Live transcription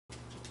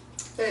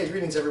Hey,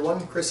 greetings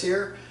everyone. Chris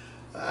here.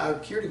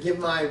 Here to give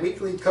my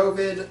weekly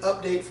COVID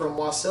update from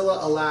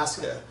Wasilla,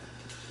 Alaska.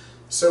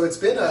 So it's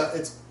been a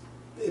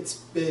it's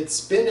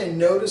been a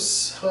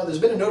there's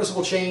been a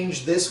noticeable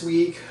change this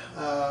week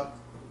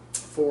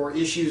for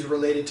issues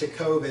related to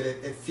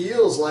COVID. It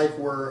feels like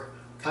we're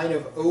kind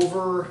of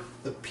over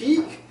the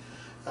peak.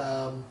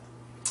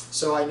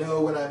 So I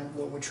know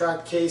when we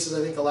track cases,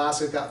 I think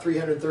Alaska's got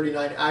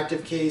 339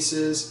 active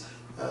cases.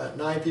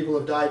 9 people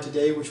have died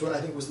today, which I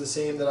think was the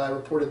same that I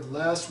reported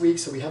last week,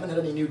 so we haven't had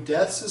any new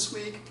deaths this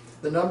week.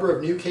 The number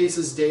of new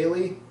cases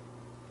daily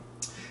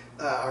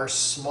are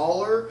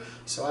smaller,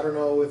 so I don't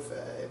know if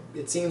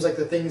it seems like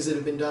the things that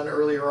have been done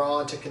earlier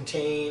on to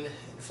contain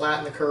and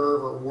flatten the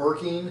curve are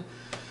working.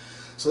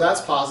 So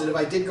that's positive.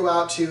 I did go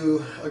out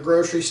to a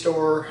grocery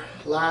store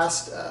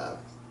last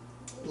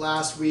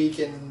week,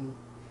 and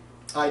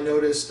I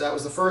noticed that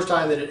was the first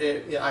time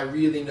that I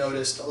really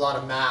noticed a lot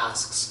of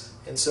masks.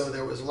 And so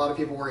there was a lot of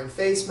people wearing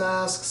face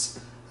masks.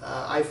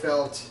 I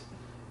felt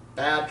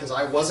bad because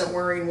I wasn't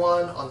wearing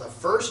one on the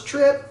first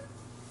trip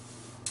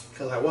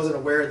because I wasn't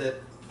aware that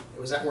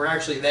we're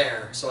actually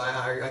there. So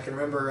I can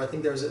remember, I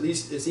think there was at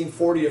least, it seemed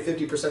 40 to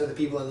 50% of the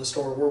people in the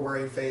store were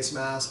wearing face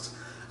masks.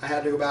 I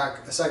had to go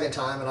back a second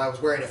time and I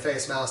was wearing a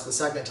face mask the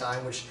second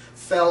time, which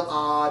felt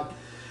odd,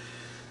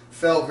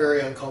 felt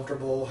very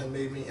uncomfortable, and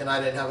made me, and I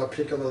didn't have a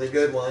particularly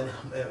good one.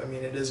 I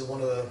mean, it is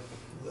one of the,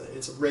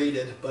 it's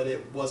rated, but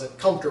it wasn't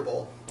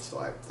comfortable, so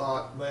I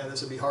thought, man,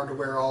 this would be hard to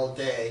wear all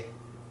day.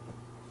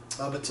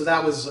 But so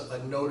that was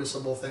a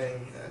noticeable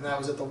thing, and that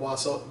was at the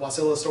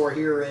Wasilla store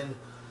here in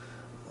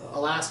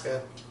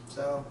Alaska.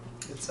 So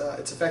it's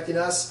affecting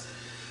us.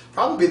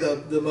 Probably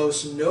the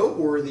most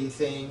noteworthy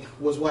thing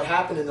was what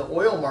happened in the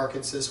oil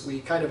markets this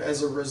week, kind of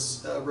as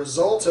a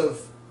result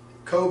of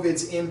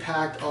COVID's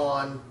impact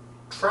on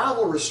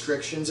travel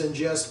restrictions and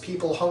just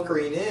people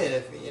hunkering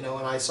in. And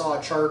I saw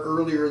a chart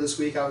earlier this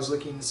week. I was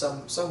looking at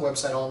some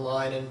website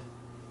online, and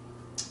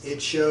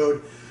it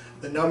showed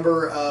the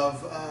number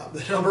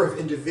of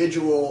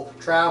individual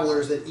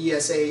travelers that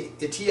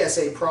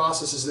TSA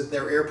processes at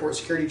their airport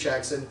security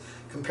checks, and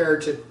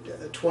compared to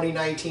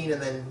 2019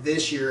 and then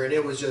this year, and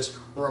it was just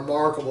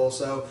remarkable.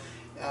 So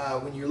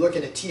when you're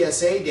looking at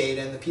TSA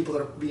data and the people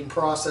that are being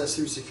processed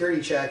through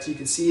security checks, you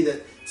can see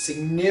that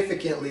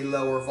significantly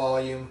lower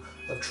volume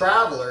of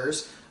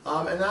travelers,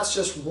 and that's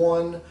just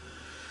one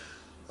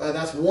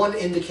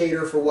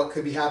indicator for what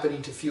could be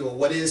happening to fuel,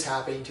 what is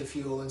happening to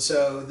fuel. And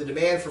so the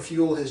demand for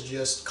fuel has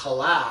just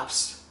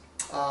collapsed,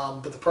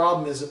 but the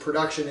problem is the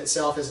production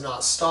itself has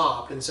not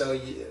stopped, and so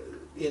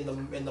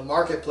in the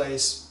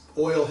marketplace,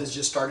 oil has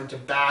just started to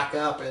back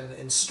up,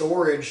 and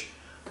storage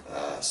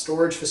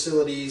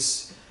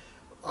facilities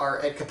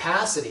are at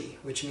capacity,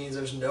 which means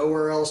there's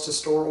nowhere else to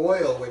store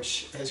oil,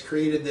 which has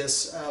created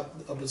this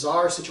a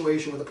bizarre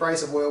situation with the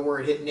price of oil where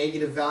it hit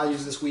negative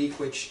values this week,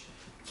 which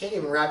you can't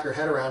even wrap your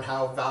head around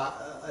how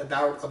a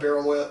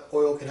barrel of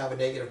oil can have a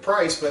negative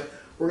price. But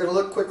we're going to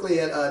look quickly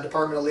at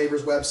Department of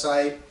Labor's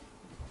website.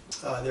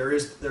 There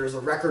is a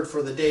record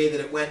for the day that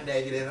it went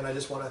negative, and I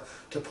just want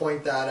to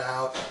point that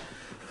out.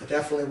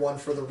 Definitely one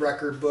for the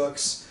record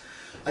books.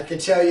 I can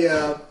tell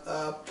you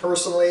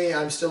personally,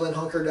 I'm still in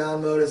hunker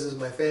down mode, as is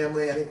my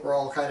family. I think we're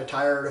all kind of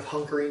tired of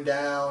hunkering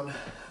down.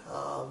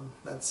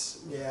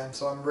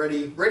 So I'm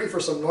ready for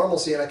some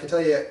normalcy. And I can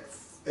tell you,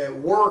 at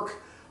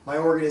work, my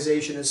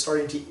organization is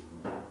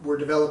we're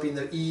developing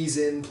the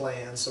ease-in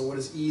plan. So what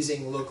does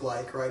easing look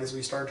like, right, as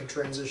we start to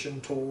transition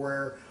to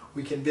where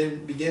we can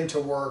begin to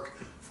work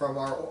from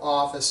our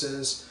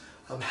offices?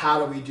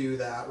 How do we do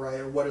that,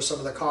 right? What are some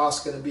of the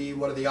costs going to be?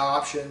 What are the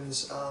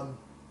options?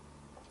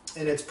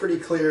 And it's pretty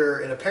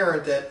clear and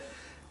apparent that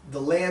the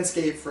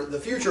landscape for the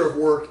future of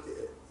work,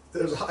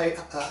 there's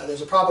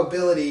a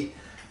probability,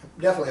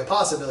 definitely a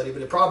possibility,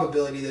 but a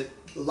probability that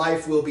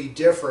life will be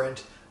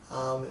different,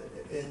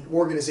 and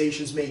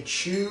organizations may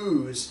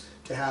choose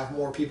to have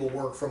more people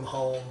work from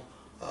home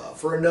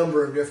for a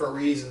number of different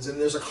reasons, and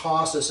there's a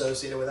cost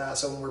associated with that.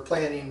 So when we're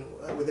planning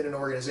within an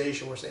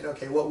organization, we're saying,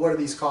 okay, what are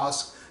these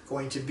costs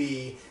going to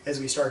be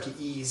as we start to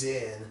ease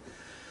in?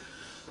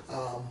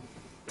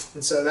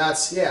 And so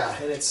that's,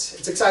 and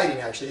it's exciting,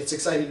 actually. It's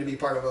exciting to be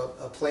part of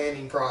a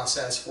planning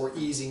process for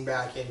easing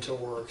back into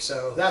work.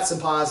 So that's some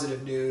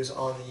positive news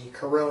on the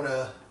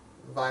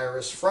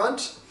coronavirus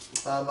front.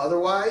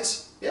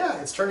 Otherwise,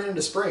 it's turning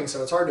into spring,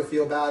 so it's hard to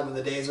feel bad when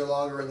the days are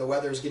longer and the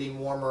weather's getting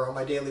warmer. On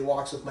my daily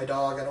walks with my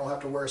dog, I don't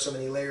have to wear so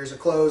many layers of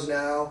clothes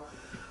now.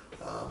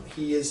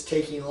 He is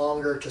taking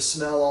longer to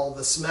smell all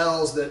the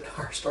smells that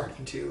are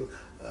starting to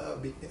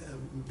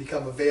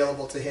become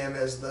available to him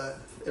as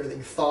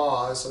everything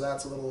thaws, so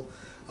that's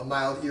a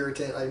mild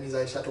irritant. That means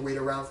I just have to wait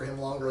around for him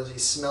longer as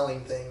he's smelling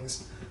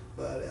things,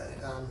 but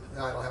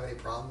I don't have any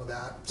problem with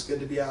that. It's good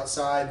to be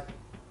outside.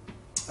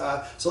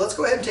 So let's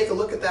go ahead and take a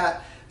look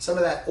at some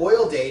of that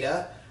oil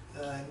data,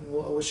 and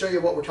we'll show you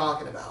what we're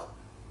talking about.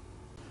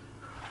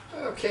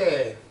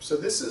 Okay, so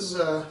this is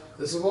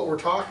what we're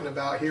talking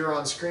about here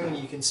on screen.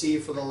 You can see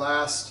for the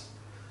last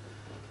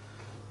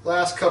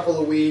last couple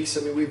of weeks,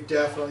 I mean, we've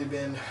definitely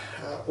been,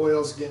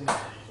 oil's getting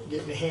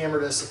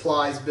hammered as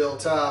supplies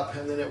built up,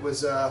 and then it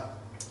was,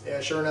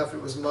 yeah, sure enough,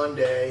 it was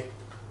Monday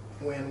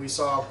when we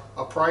saw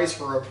a price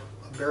for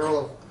a barrel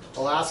of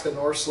Alaska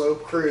North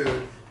Slope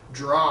crude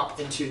drop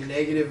into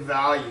negative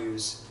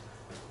values,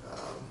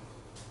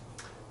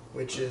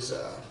 which is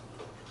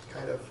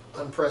kind of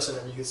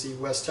unprecedented. You can see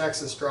West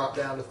Texas drop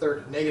down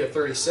to negative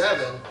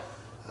 37.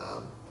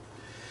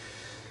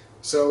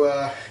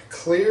 So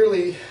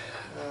clearly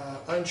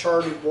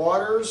uncharted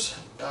waters.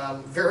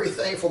 Very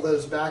thankful that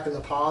it's back in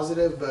the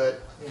positive,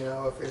 but you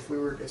know,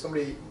 if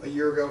somebody a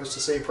year ago was to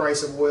say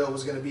price of oil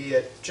was going to be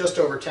at just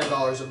over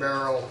 $10 a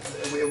barrel,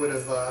 it would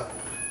have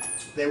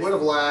they would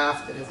have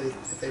laughed, and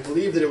if they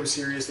believed that it was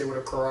serious, they would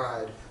have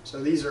cried.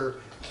 So these are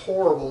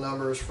horrible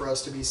numbers for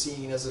us to be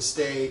seeing as a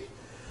state,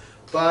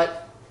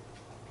 but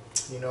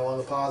you know, on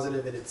the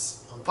positive,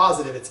 it's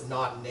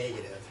not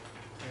negative.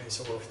 Okay,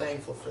 so we're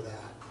thankful for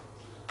that.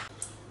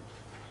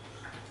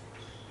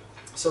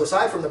 So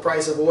aside from the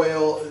price of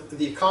oil,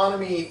 the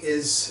economy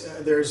is,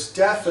 there's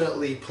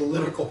definitely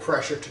political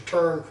pressure to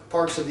turn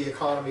parts of the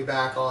economy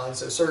back on.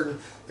 So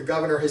the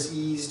governor has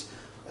eased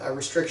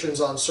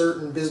restrictions on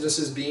certain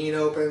businesses being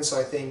open. So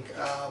I think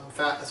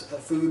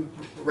food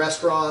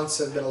restaurants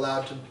have been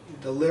allowed to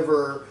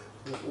deliver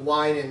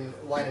wine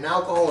and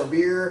alcohol or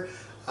beer.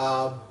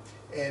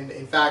 And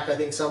in fact, I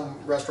think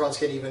some restaurants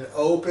can even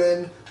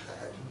open.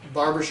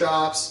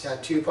 Barbershops,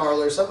 tattoo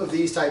parlors, some of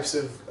these types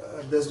of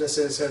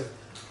businesses have,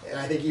 and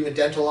I think even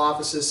dental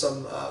offices,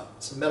 some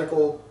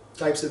medical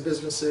types of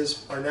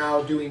businesses are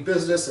now doing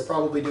business. They're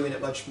probably doing it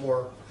much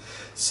more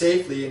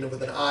safely and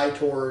with an eye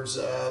towards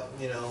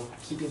you know,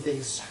 keeping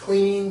things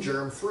clean,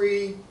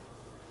 germ-free,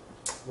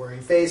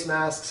 wearing face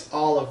masks,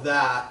 all of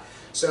that.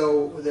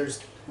 So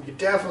we could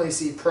definitely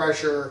see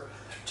pressure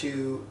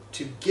to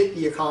get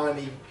the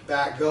economy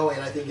back going.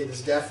 I think it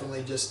is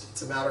definitely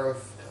it's a matter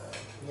of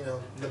you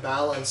know, the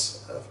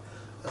balance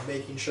of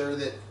making sure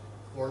that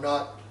we're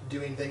not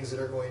doing things that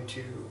are going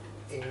to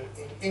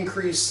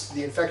increase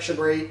the infection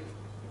rate,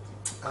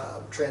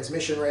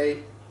 transmission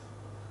rate,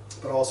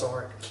 but also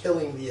aren't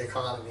killing the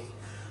economy.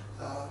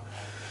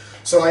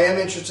 So I am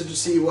interested to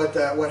see what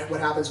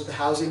happens with the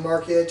housing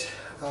market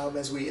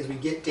as we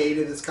get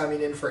data that's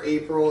coming in for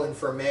April and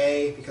for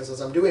May. Because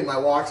as I'm doing my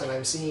walks and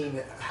I'm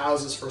seeing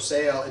houses for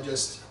sale, it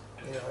just,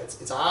 you know,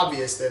 it's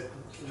obvious that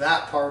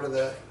that part of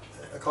the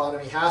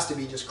economy has to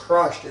be just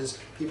crushed, as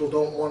people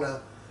don't want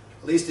to.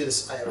 At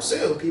least I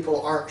assume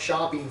people aren't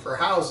shopping for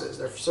houses.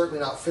 They're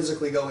certainly not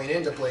physically going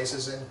into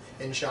places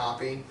and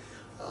shopping.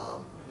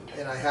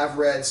 And I have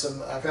read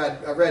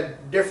I've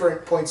read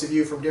different points of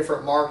view from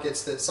different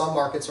markets, that some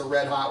markets are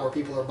red hot where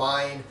people are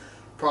buying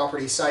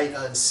property sight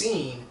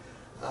unseen.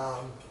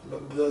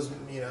 But those,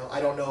 you know,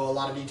 I don't know a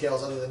lot of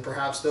details other than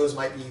perhaps those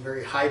might be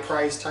very high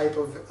price type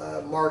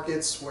of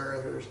markets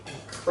where there's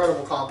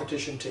incredible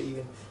competition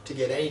to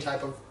get any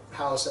type of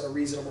house at a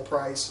reasonable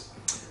price.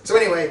 So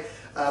anyway,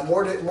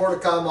 more to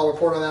come. I'll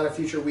report on that in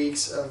future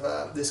weeks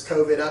of this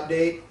COVID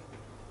update.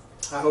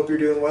 I hope you're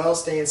doing well,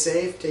 staying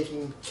safe,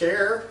 taking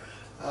care.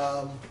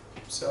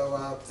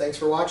 So thanks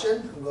for watching,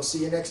 and we'll see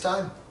you next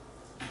time.